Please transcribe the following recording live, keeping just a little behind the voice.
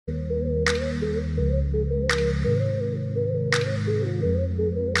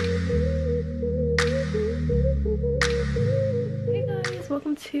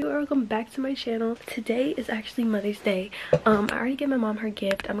to or welcome back to my channel. Today is actually Mother's Day. I already gave my mom her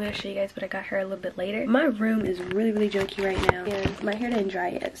gift. I'm gonna show you guys what I got her a little bit later. My room is really junky right now and my hair didn't dry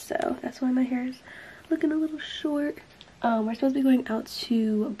yet, so that's why my hair is looking a little short. We're supposed to be going out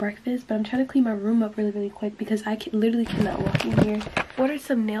to breakfast, but I'm trying to clean my room up really quick because I literally cannot walk in here. Ordered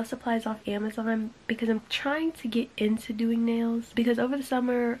some nail supplies off Amazon because I'm trying to get into doing nails, because over the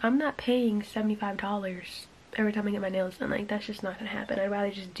summer I'm not paying $75 every time I get my nails done. Like, that's just not gonna happen. I'd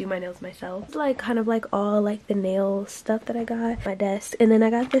rather just do my nails myself. It's like kind of like all like the nail stuff that I got at my desk, and then I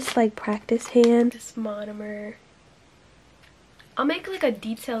got this like practice hand, this monomer. I'll make like a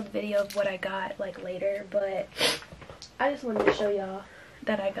detailed video of what I got like later, but I just wanted to show y'all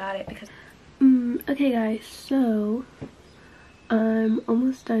that I got it because okay guys, so I'm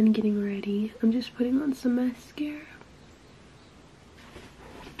almost done getting ready. I'm just putting on some mascara.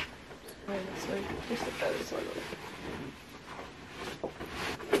 This one, just to throw this one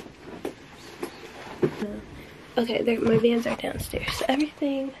on. Okay, my Vans are downstairs, so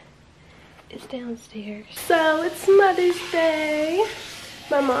everything is downstairs. So it's Mother's Day.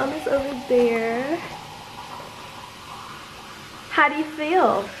 My mom is over there. How do you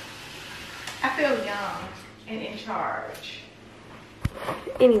feel? I feel young and in charge.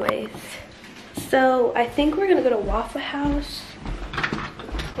 Anyways, so I think we're gonna go to Waffle House,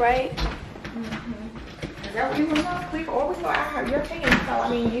 right? Is that what you want to go, Cleve? Or we go out your opinion, so I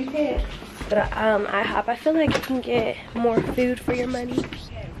mean, you can. But IHOP, I feel like you can get more food for your money.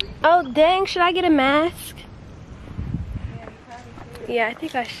 Oh dang, should I get a mask? Yeah, I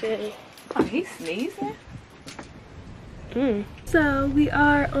think I should. Oh, he's sneezing? So we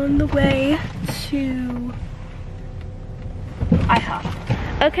are on the way to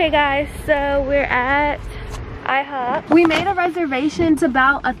IHOP. Okay guys, so we're at IHOP. We made a reservation. It's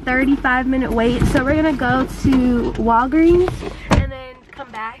about a 35-minute wait, so we're gonna go to Walgreens and then come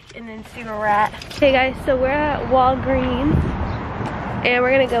back and then see where we're at. Okay guys, so we're at Walgreens and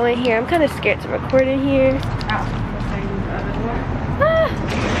we're gonna go in here. I'm kind of scared to record in here.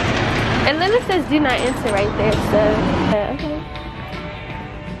 And then it says do not enter right there, so okay.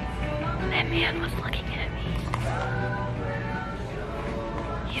 That man was looking at me.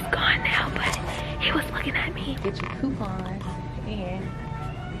 He's gone now, but he was looking at me. Get your coupons and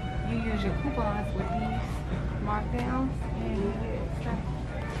you use your coupons with these markdowns and you get stuff.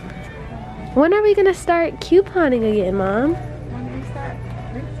 When are we gonna start couponing again, Mom? When do we start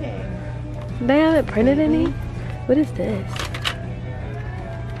printing? They haven't printed any? What is this?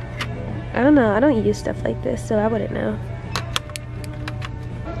 I don't know. I don't use stuff like this, so I wouldn't know.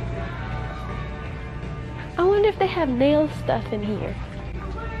 I wonder if they have nail stuff in here.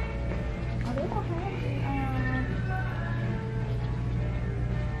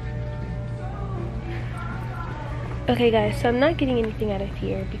 Okay guys, so I'm not getting anything out of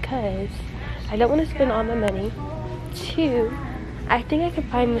here because I don't want to spend all my money. 2, I think I could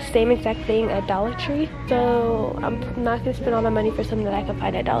find the same exact thing at Dollar Tree, so I'm not going to spend all my money for something that I can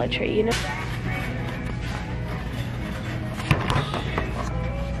find at Dollar Tree, you know?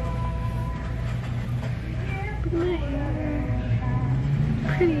 Look at my hair.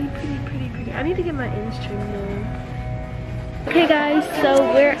 Pretty. I need to get my ends trimmed though. Okay guys,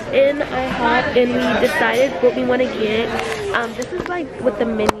 so we're in IHOP and we decided what we want to get. This is like what the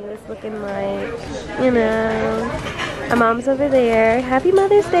menu is looking like, you know. My mom's over there. Happy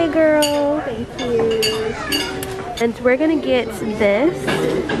Mother's Day, girl. Thank you. And we're gonna get this,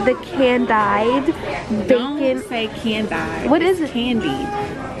 the candied bacon. Don't say candied. What is it? Candied.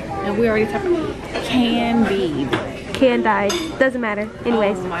 And we already talked about candied. Candied. Doesn't matter.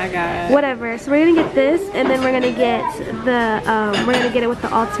 Anyways. Oh my god. Whatever. So we're gonna get this, and then we're gonna get the we're gonna get it with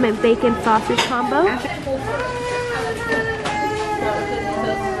the ultimate bacon sausage combo.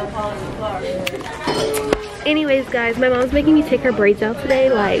 Anyways guys, my mom's making me take her braids out today,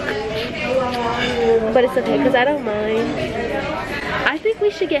 like, but it's okay because I don't mind. I think we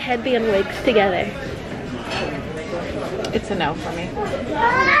should get headband wigs together. It's a no for me.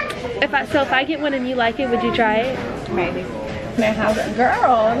 If I get one and you like it, would you try it? Maybe. Now how's it?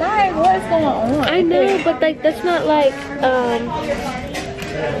 Girl, like what's going on? I know, but like that's not like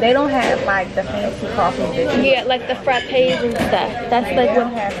they don't have like the fancy coffee bitches. Yeah, like the frappes and stuff. That's like they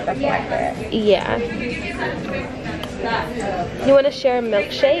don't have stuff like that. Yeah. You want to share a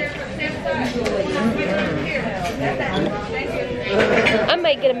milkshake? I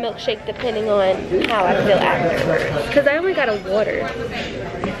might get a milkshake depending on how I feel afterwards. Because I only got a water.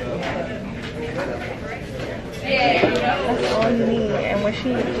 That's all you need. And when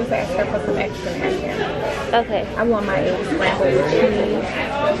she just asked her for some extra napkins. Okay. I want my eggs scrambled with cheese.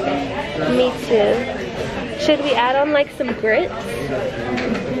 Me too. Should we add on like some grits?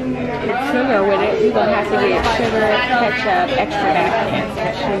 Sugar with it. You're gonna have to get sugar, ketchup, extra napkins,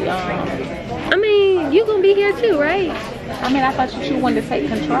 especially I mean, you gonna be here too, right? I mean, I thought you wanted to take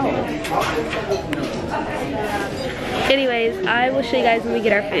control. Anyways, I will show you guys when we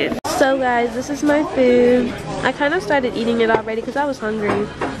get our food. So guys, this is my food. I kind of started eating it already because I was hungry.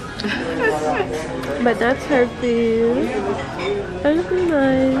 But that's her food. That's really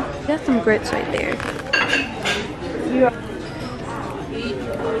nice. Got some grits right there.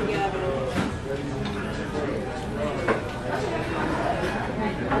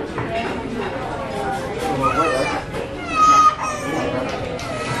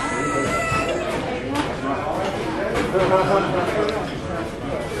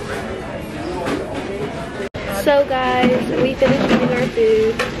 So guys, we finished eating our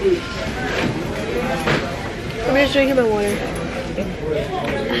food. I'm just drinking my water.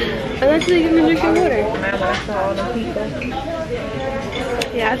 I thought you were gonna drink your water.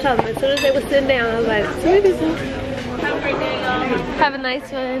 Yeah, I saw them. As soon as they were sitting down, I was like, have a great day, y'all. Have a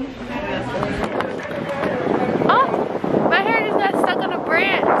nice one. Oh, my hair just got stuck on a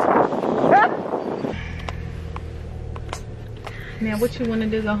branch. Now, what you want to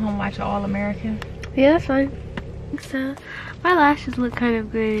do? Go home, watch All American? Yeah, that's fine. So, my lashes look kind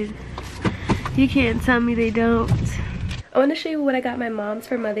of good. You can't tell me they don't. I want to show you what I got my mom's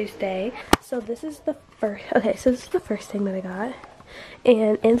for Mother's Day. So this is the first, okay, so this is the first thing that I got.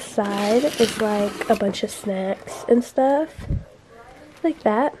 And inside is like a bunch of snacks and stuff. Like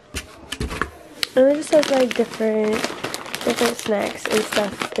that. And it just has like different snacks and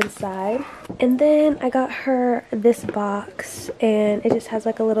stuff inside. And then I got her this box and it just has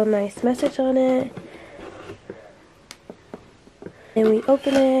like a little nice message on it. And we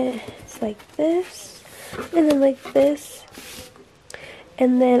open it, it's like this, and then like this.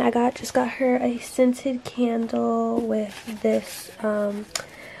 And then I just got her a scented candle with this,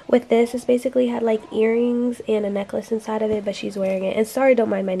 it's basically had like earrings and a necklace inside of it, but she's wearing it. And sorry, don't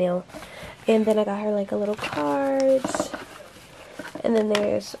mind my nail. And then I got her like a little cards. And then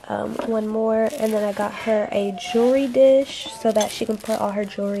there's one more. And then I got her a jewelry dish so that she can put all her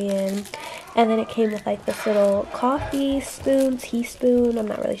jewelry in. And then it came with like this little coffee spoon, teaspoon, I'm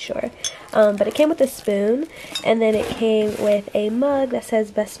not really sure. But it came with a spoon. And then it came with a mug that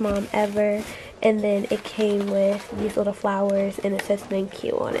says best mom ever. And then it came with these little flowers and it says thank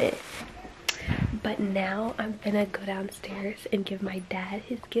you on it. But now I'm gonna go downstairs and give my dad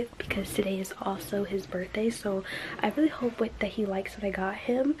his gift because today is also his birthday. So I really hope that he likes what I got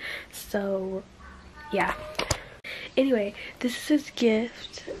him. So yeah. Anyway, this is his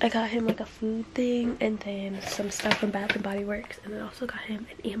gift. I got him like a food thing and then some stuff from Bath and Body Works, and then also got him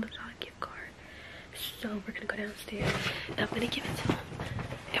an Amazon gift card. So we're gonna go downstairs and I'm gonna give it to him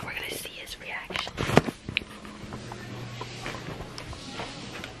and we're gonna see his reaction.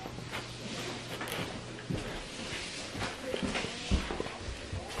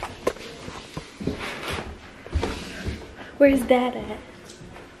 Where's Dad at?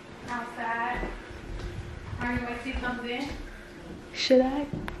 Outside. Are you wait till he comes in? Should I?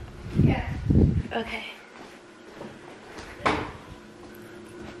 Yeah. Okay.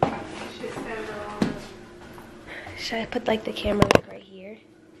 Should set it on. Should I put like the camera like right here?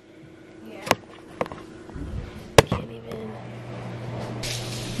 Yeah. Can't even.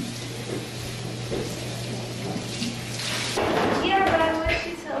 Yeah, but I wish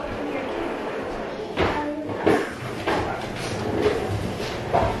you to open your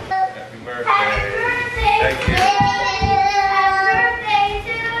Happy birthday. Thank you.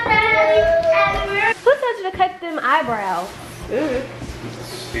 Who told you to cut them eyebrows?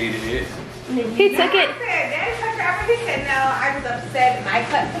 He did. He took it. He said no, I was upset and I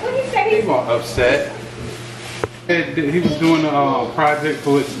cut. What he said? He wasn't upset. He was doing a project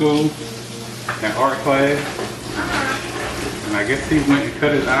for his school, an art class. And I guess he went and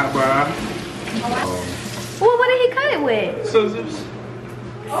cut his eyebrow. Well, what did he cut it with? Scissors.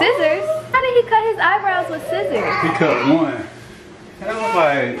 Scissors? How did he cut his eyebrows with scissors? He cut one. And I was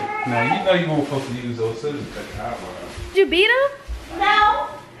like, now you know you weren't supposed to use those scissors to cut your eyebrows. Did you beat him? No.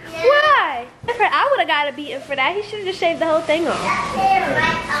 Why? I would have got a beating for that. He should have just shaved the whole thing off.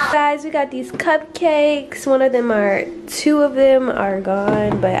 Guys, we got these cupcakes. Two of them are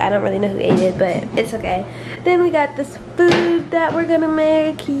gone, but I don't really know who ate it, but it's okay. Then we got this food that we're gonna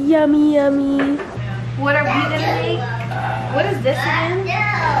make. Yummy, yummy. What are we gonna make? What is this again?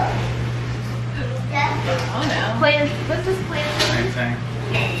 Oh no. Plans. What's this plan? Same thing.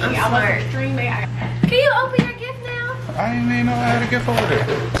 I'm smart. Can you open your gift now? I didn't even know I had a gift over there.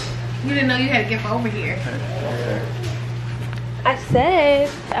 You didn't know you had a gift over here. I said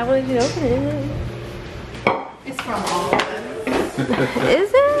I wanted you to open it. from all of us.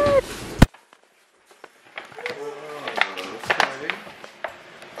 Is it?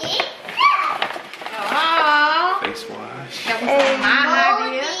 Oh, Face wash. that was my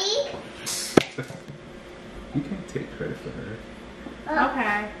idea. You can't take credit for her.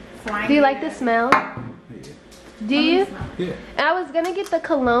 Okay. So I Do you like the smell? Yeah. Do you? Yeah. I was gonna get the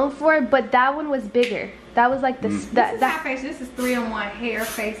cologne for it, but that one was bigger. That was like the This is my face. This is 3-in-1 hair,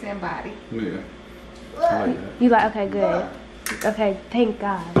 face, and body. Yeah. I like that. You like? Okay, good. Okay, thank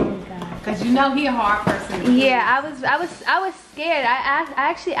God. Thank God. Cause you know he a hard person. Yeah, I was scared. I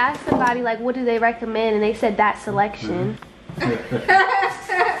actually asked somebody like, what do they recommend, and they said that selection. Isn't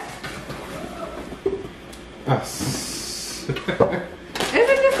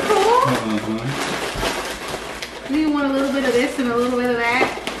this cool? Do you want a little bit of this and a little bit of that?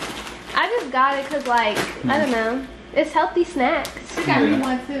 I just got it cause like I don't know, it's healthy snacks. She got me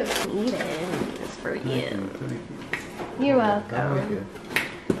one too. Eat it. It's for you. You're welcome.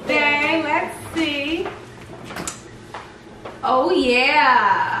 Dang, let's see. Oh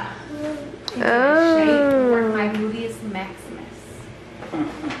yeah. Shape for my gluteus maximus.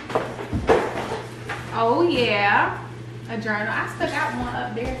 Oh yeah. A journal. I still got one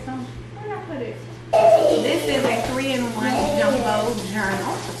up there. Where did I put it? This is a 3-in-1 jumbo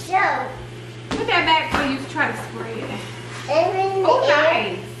journal. Put that back so you can try to spread it. Oh,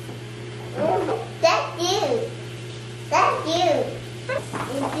 nice. That's you. That's you.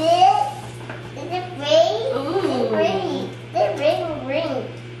 Is it green? Ooh. Green. It's green.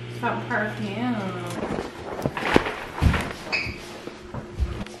 Some perfume.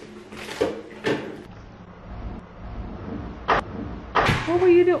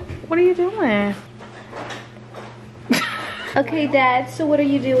 What are you doing? Okay, Dad. So what are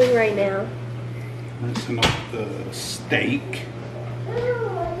you doing right now? Rinsing off the steak.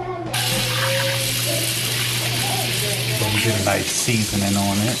 So we get a nice seasoning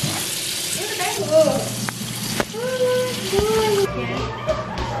on it.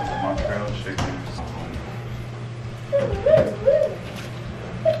 Mozzarella chicken.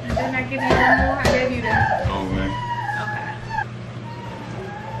 And then I give you one more. I gave you that. Oh man. Okay.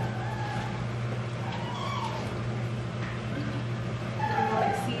 You want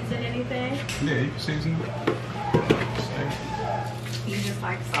to season anything? Yeah, you can season it. You just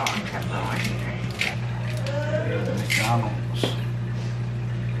like salt and pepper on here. McDonald's.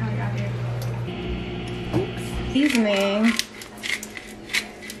 Oh, y'all did. Seasoning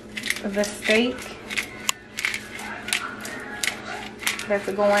the steak that's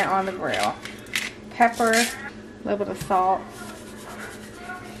going on the grill. Pepper, a little bit of salt.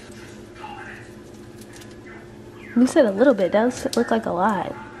 You said a little bit. That does look like a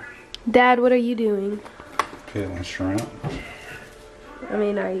lot. Dad, what are you doing? Peeling shrimp. I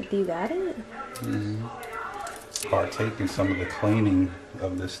mean, do you got it? Partaking some of the cleaning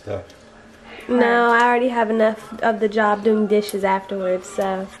of this stuff. No, I already have enough of the job doing dishes afterwards,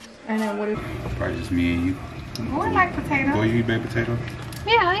 so. And then what is... Probably just me and you. Oh, I like potatoes. Boy, you eat baked potato?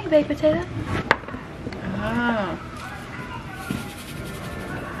 Yeah, I like baked potato. Oh.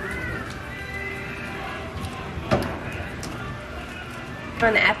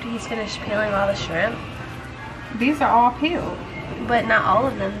 And after he's finished peeling all the shrimp. These are all peeled. But not all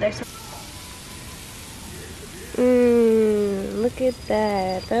of them. There's look at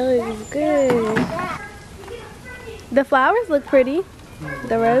that. That looks good. The flowers look pretty.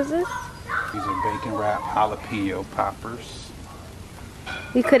 The roses. These are bacon wrapped jalapeno poppers.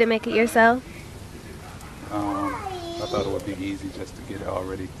 You couldn't make it yourself? I thought it would be easy just to get it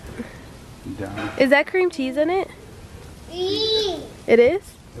already done. Is that cream cheese in it? It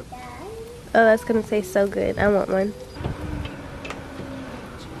is? Yep. Oh, that's gonna taste so good. I want one.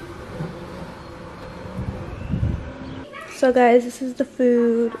 So guys, this is the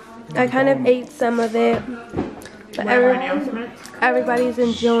food. I kind of ate some of it, but everybody's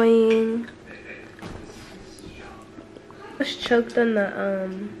enjoying. I was choked on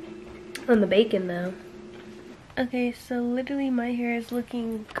the bacon though. Okay, so literally my hair is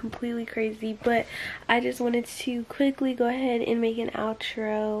looking completely crazy, but I just wanted to quickly go ahead and make an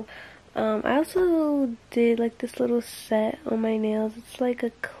outro. I also did like this little set on my nails. It's like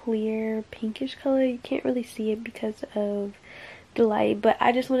a clear pinkish color. You can't really see it because of the light, but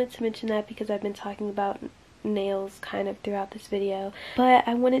I just wanted to mention that because I've been talking about nails kind of throughout this video. But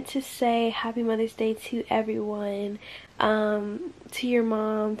I wanted to say happy Mother's Day to everyone, to your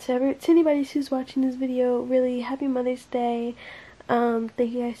mom, to anybody who's watching this video. Really happy Mother's Day. Thank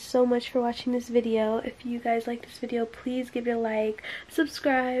you guys so much for watching this video. If you guys like this video, please give it a like,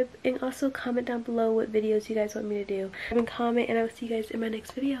 subscribe, and also comment down below what videos you guys want me to do. Comment, and I will see you guys in my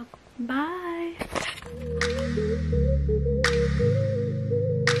next video. Bye.